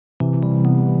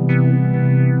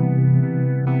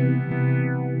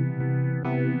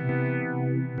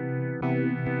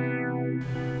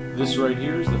This right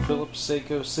here is the Philips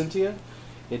Saeco Syntia.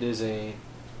 It is a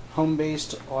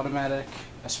home-based automatic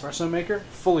espresso maker,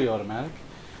 fully automatic.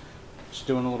 Just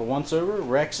doing a little once-over.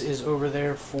 Rex is over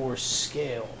there for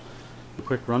scale. A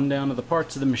quick rundown of the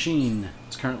parts of the machine.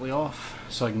 It's currently off,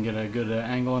 so I can get a good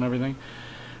angle and everything.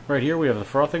 Right here we have the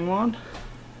frothing wand.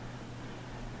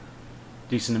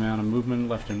 Decent amount of movement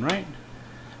left and right.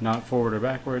 Not forward or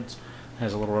backwards.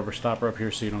 Has a little rubber stopper up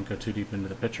here so you don't go too deep into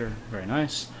the pitcher. Very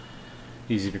nice.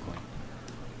 Easy to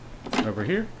clean. Over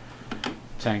here,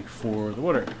 tank for the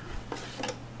water.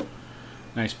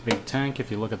 Nice big tank.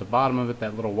 If you look at the bottom of it,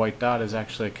 that little white dot is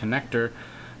actually a connector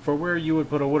for where you would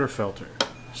put a water filter.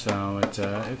 So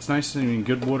it's nice. I mean,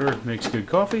 good water makes good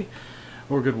coffee,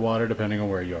 or good water depending on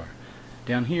where you are.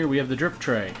 Down here we have the drip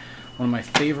tray. One of my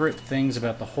favorite things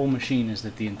about the whole machine is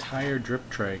that the entire drip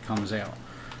tray comes out.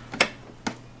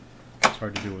 It's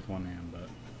hard to do with one hand,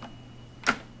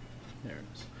 but there it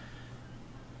is.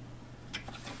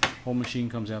 Whole machine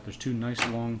comes out. There's two nice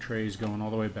long trays going all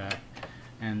the way back,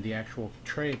 and the actual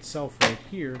tray itself right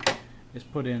here is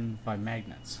put in by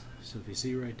magnets. So if you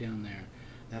see right down there,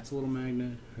 that's a little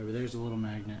magnet. Over there's a little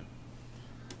magnet.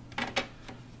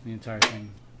 The entire thing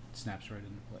snaps right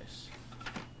into place.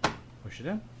 Push it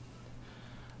in.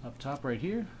 Up top right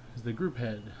here is the group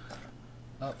head.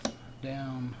 Up,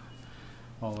 down,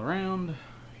 all around.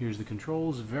 Here's the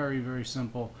controls. Very, very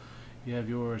simple. You have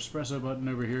your espresso button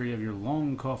over here. You have your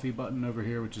long coffee button over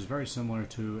here, which is very similar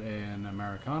to an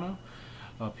Americano.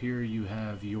 Up here you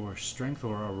have your strength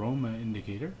or aroma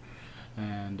indicator,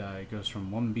 and it goes from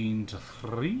 1 bean to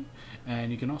 3.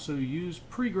 And you can also use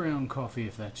pre-ground coffee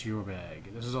if that's your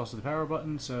bag. This is also the power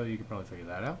button, so you can probably figure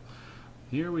that out.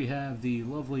 Here we have the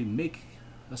lovely Make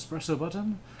Espresso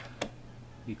button.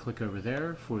 You click over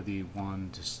there for the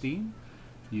wand to steam.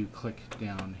 You click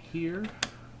down here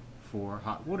for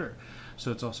hot water.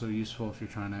 So it's also useful if you're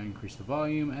trying to increase the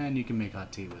volume, and you can make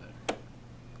hot tea with it.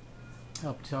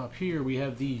 Up top here we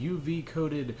have the UV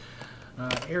coated,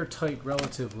 airtight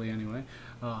relatively anyway,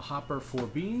 hopper for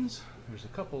beans. There's a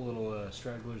couple little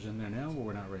stragglers in there now, but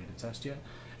we're not ready to test yet.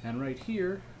 And right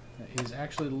here is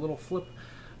actually the little flip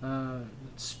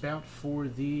spout for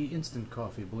the instant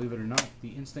coffee. Believe it or not,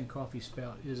 the instant coffee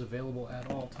spout is available at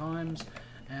all times.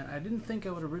 And I didn't think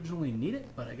I would originally need it,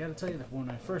 but I gotta tell you that when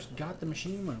I first got the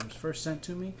machine, when it was first sent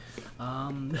to me,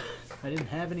 I didn't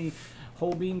have any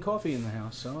whole bean coffee in the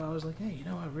house, so I was like, hey, you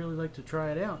know, I'd really like to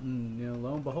try it out. And you know,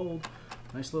 lo and behold,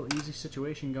 nice little easy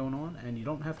situation going on, and you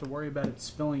don't have to worry about it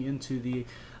spilling into the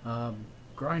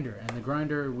grinder. And the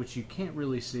grinder, which you can't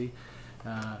really see,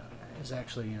 is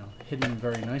actually, you know, hidden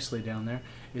very nicely down there,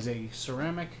 is a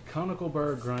ceramic conical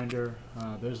burr grinder.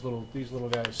 These little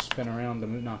guys spin around to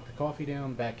knock the coffee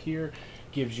down. Back here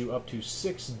gives you up to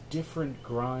 6 different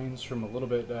grinds, from a little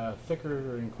bit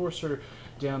thicker and coarser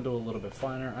down to a little bit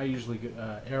finer. I usually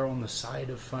err on the side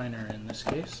of finer in this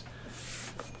case.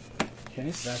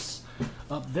 Okay, so that's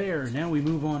up there. Now we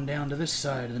move on down to this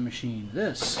side of the machine.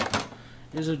 This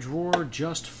is a drawer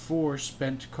just for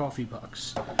spent coffee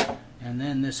pucks. And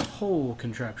then this whole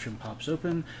contraption pops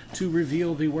open to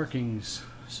reveal the workings.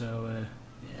 So,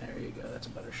 yeah, there you go. That's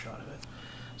a better shot of it.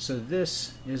 So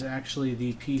this is actually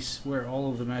the piece where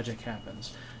all of the magic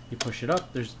happens. You push it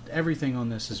up. There's everything on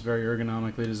this is very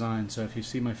ergonomically designed. So if you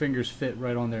see my fingers fit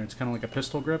right on there, it's kind of like a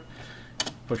pistol grip.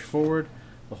 Push forward,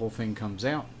 the whole thing comes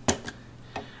out.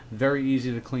 Very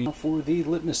easy to clean. For the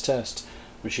litmus test,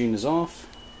 machine is off,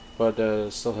 but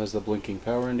still has the blinking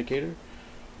power indicator.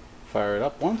 Fire it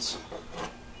up once.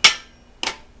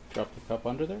 Drop the cup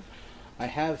under there. I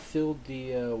have filled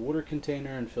the water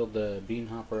container and filled the bean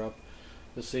hopper up.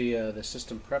 You'll see the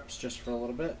system preps just for a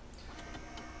little bit.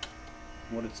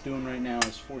 What it's doing right now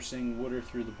is forcing water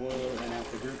through the boiler and out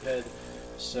the group head,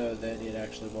 so that it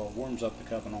actually, well, warms up the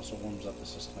cup and also warms up the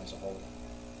system as a whole.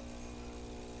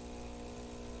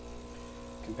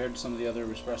 Compared to some of the other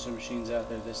espresso machines out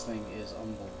there, this thing is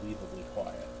unbelievably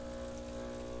quiet.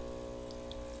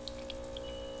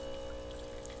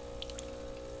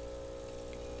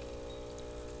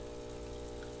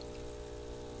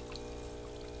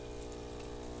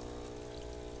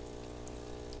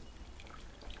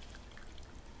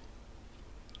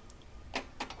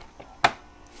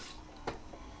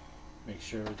 Make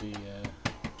sure the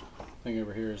thing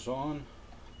over here is on,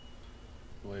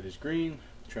 the lid is green,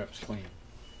 the trap's clean.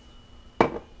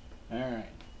 Alright,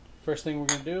 first thing we're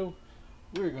going to do,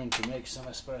 we're going to make some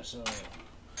espresso.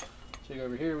 So you go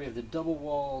over here, we have the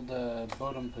double-walled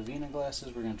Bodum Pavina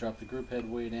glasses. We're going to drop the group head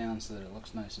way down so that it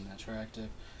looks nice and attractive.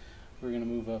 We're going to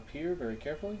move up here very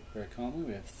carefully, very calmly.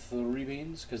 We have 3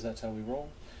 beans because that's how we roll.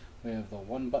 We have the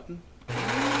 1 button.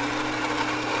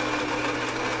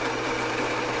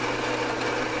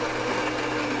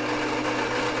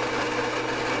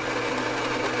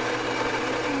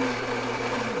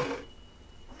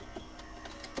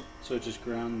 So just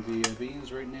ground the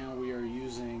beans. Right now we are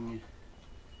using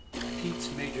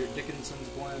Pete's Major Dickinson's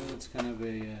blend. It's kind of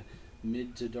a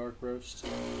mid to dark roast.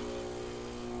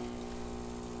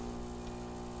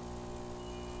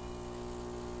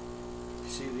 You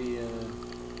see the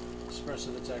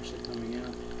espresso that's actually coming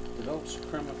out. Develops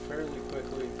crema fairly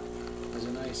quickly. Has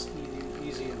a nice,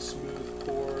 easy and smooth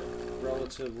pour.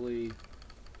 Relatively,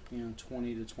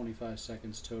 20 to 25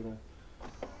 seconds total.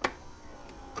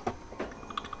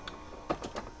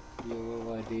 Give you a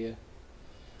little idea.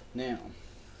 Now,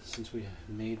 since we have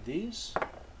made these,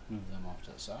 move them off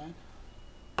to the side.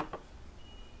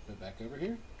 Go back over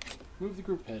here. Move the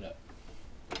group head up.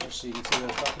 Just so you can see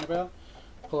what I'm talking about.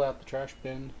 Pull out the trash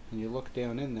bin and you look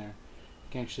down in there.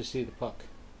 You can actually see the puck.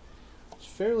 It's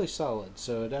fairly solid,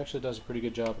 so it actually does a pretty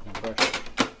good job of compression.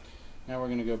 Now we're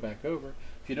going to go back over.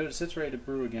 If you notice, it's ready to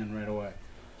brew again right away.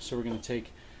 So we're going to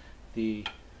take the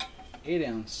 8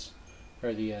 ounce,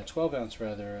 or the 12 ounce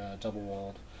rather, double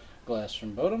walled glass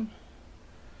from Bodum.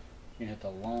 You hit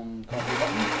the long coffee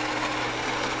button.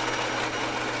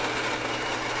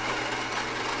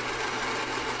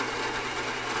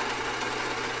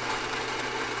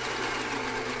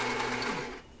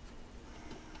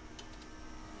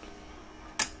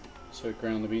 So it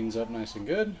ground the beans up nice and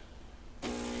good.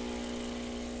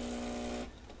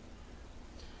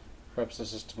 Preps the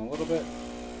system a little bit.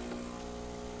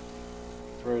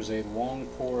 Throws a long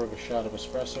pour of a shot of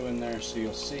espresso in there, so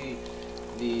you'll see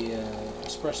the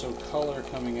espresso color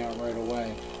coming out right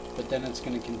away. But then it's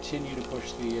going to continue to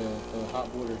push the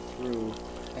hot water through.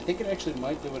 I think it actually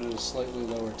might do it at a slightly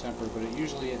lower temper, but it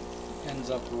usually ends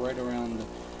up right around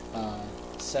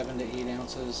 7 to 8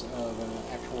 ounces of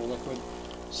actual liquid.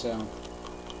 So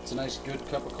it's a nice good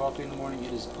cup of coffee in the morning.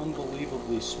 It is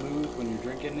unbelievably smooth when you're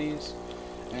drinking these,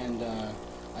 and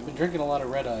I've been drinking a lot of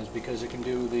red eyes because it can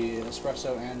do the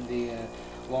espresso and the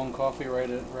long coffee right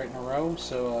in a row.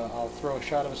 So I'll throw a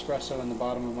shot of espresso in the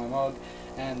bottom of my mug,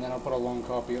 and then I'll put a long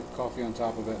coffee on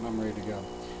top of it, and I'm ready to go.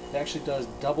 It actually does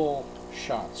double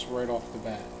shots right off the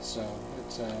bat, so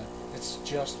it's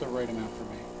just the right amount for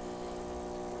me.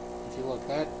 If you look,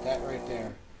 that right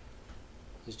there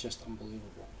is just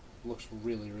unbelievable. It looks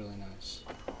really, really nice.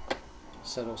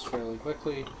 Settles fairly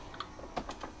quickly.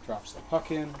 Drops the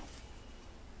puck in.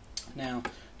 Now,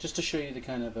 just to show you the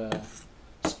kind of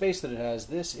space that it has,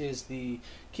 this is the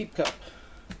Keep Cup.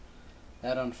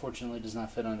 That unfortunately does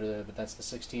not fit under there, but that's the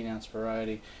 16 ounce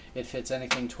variety. It fits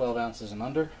anything 12 ounces and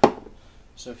under.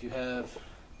 So if you have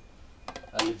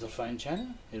a little fine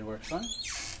china, it works fine.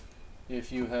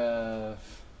 If you have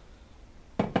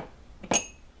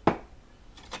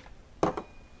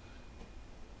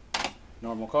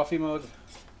normal coffee mug,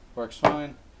 works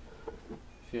fine.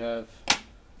 If you have a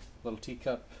little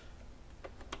teacup,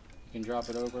 you can drop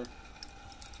it over.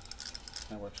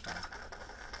 That works fine.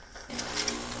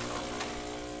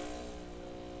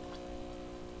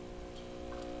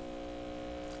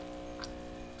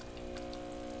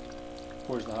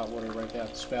 Pours the hot water right out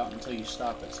the spout until you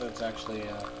stop it, so it's actually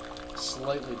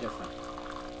slightly different.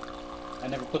 I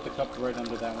never put the cup right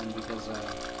under that one because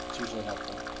it's usually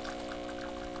helpful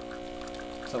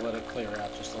to let it clear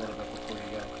out just a little bit before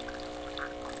you go.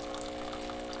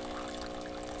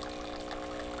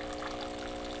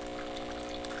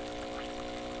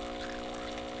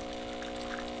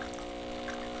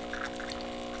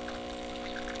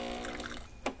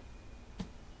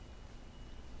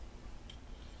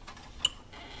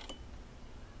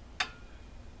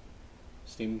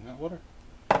 Steaming hot water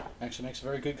actually makes a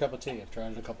very good cup of tea. I've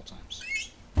tried it a couple times.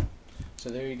 So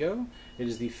there you go. It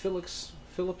is the Philips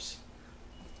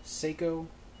Saeco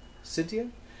Syntia,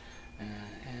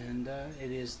 and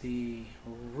it is the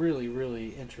really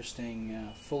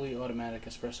interesting fully automatic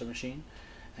espresso machine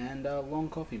and long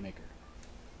coffee maker.